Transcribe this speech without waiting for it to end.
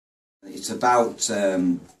It's about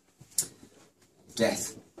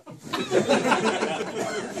death,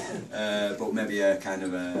 but maybe a kind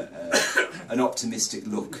of an optimistic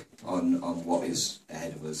look on what is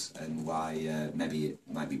ahead of us and why maybe it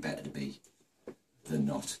might be better to be than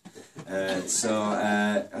not. I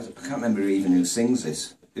can't remember even who sings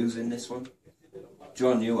this. Who's in this one?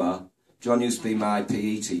 John, you are. John used to be my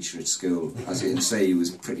PE teacher at school. As you can see, he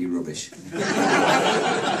was pretty rubbish.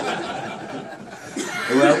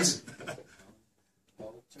 Who else?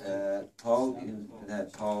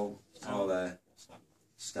 Paul,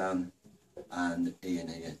 Stan, and Ian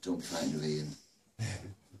here. Don't be frightened of Ian.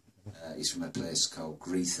 He's from a place called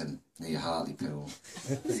Greetham, near Hartlepool,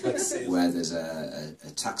 where there's a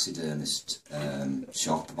taxidermist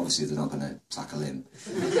shop. Obviously they're not going to tackle him.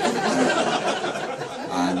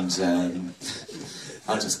 And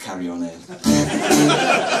I'll just carry on here.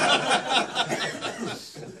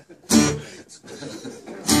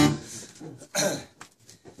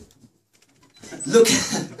 Look!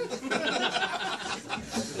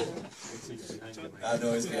 I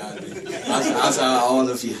know he's behind me, as are all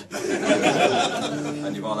of you.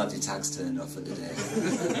 And you've all had your tags turned off for today.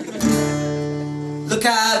 Look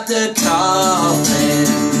at the coffin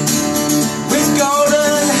with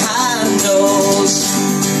golden handles.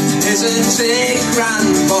 Isn't it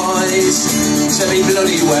grand, boys, to be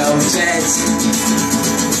bloody well dead?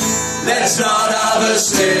 Let's not have a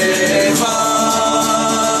sniff-up.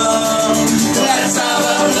 Let's have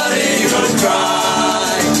a bloody good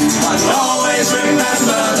cry. And always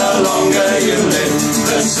remember, the longer you live,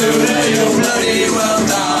 the sooner you'll bloody well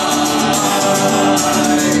die.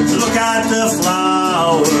 Look at the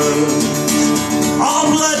flowers, all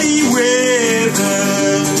bloody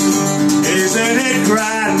withered. Isn't it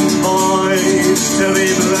grand, boys, to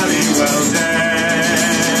be bloody well dead?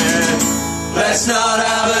 Let's not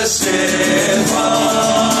have a sniff-up.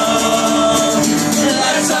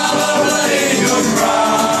 Let's have a bloody good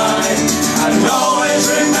cry. And always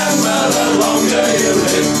remember, the longer you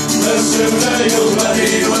live, the sooner you'll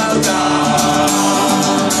bloody well die.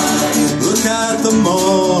 Look at the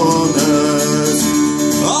mourners,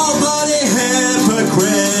 all bloody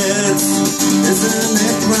hypocrites. Isn't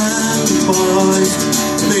it grand, boys,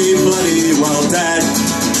 to be bloody well dead?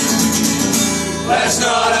 Let's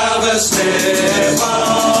not have a sniff-up.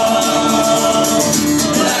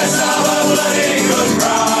 Let's have a bloody good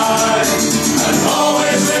cry. And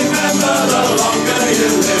always remember, the longer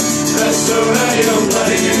you live, the sooner you'll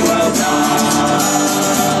bloody well die.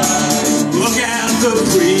 Look at the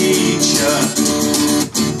preacher,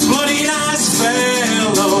 bloody nice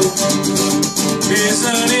fellow.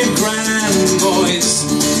 Isn't it grand, boys,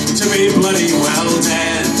 to be bloody well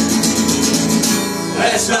dead?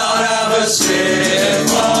 Let's not have a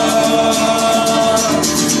sniff-up.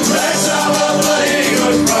 Let's have a bloody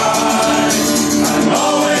good cry. And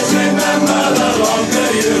always remember, the longer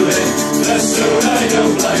you live, the sooner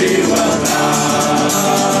you'll bloody well die.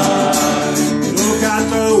 Look at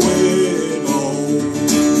the widow,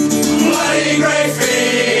 Bloody great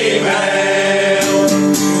female.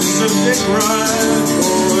 isn't it grand,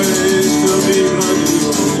 boys, to be bloody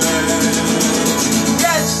well dead?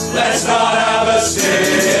 Yes! Let's not have a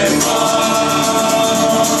sniff-up.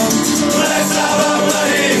 Let's have a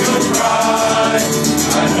bloody good cry.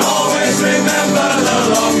 And always remember, the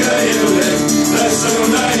longer you live, the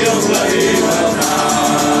sooner you'll bloody well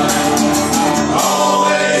die.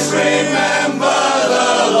 Always remember, the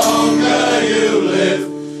longer you live,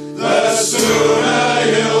 the sooner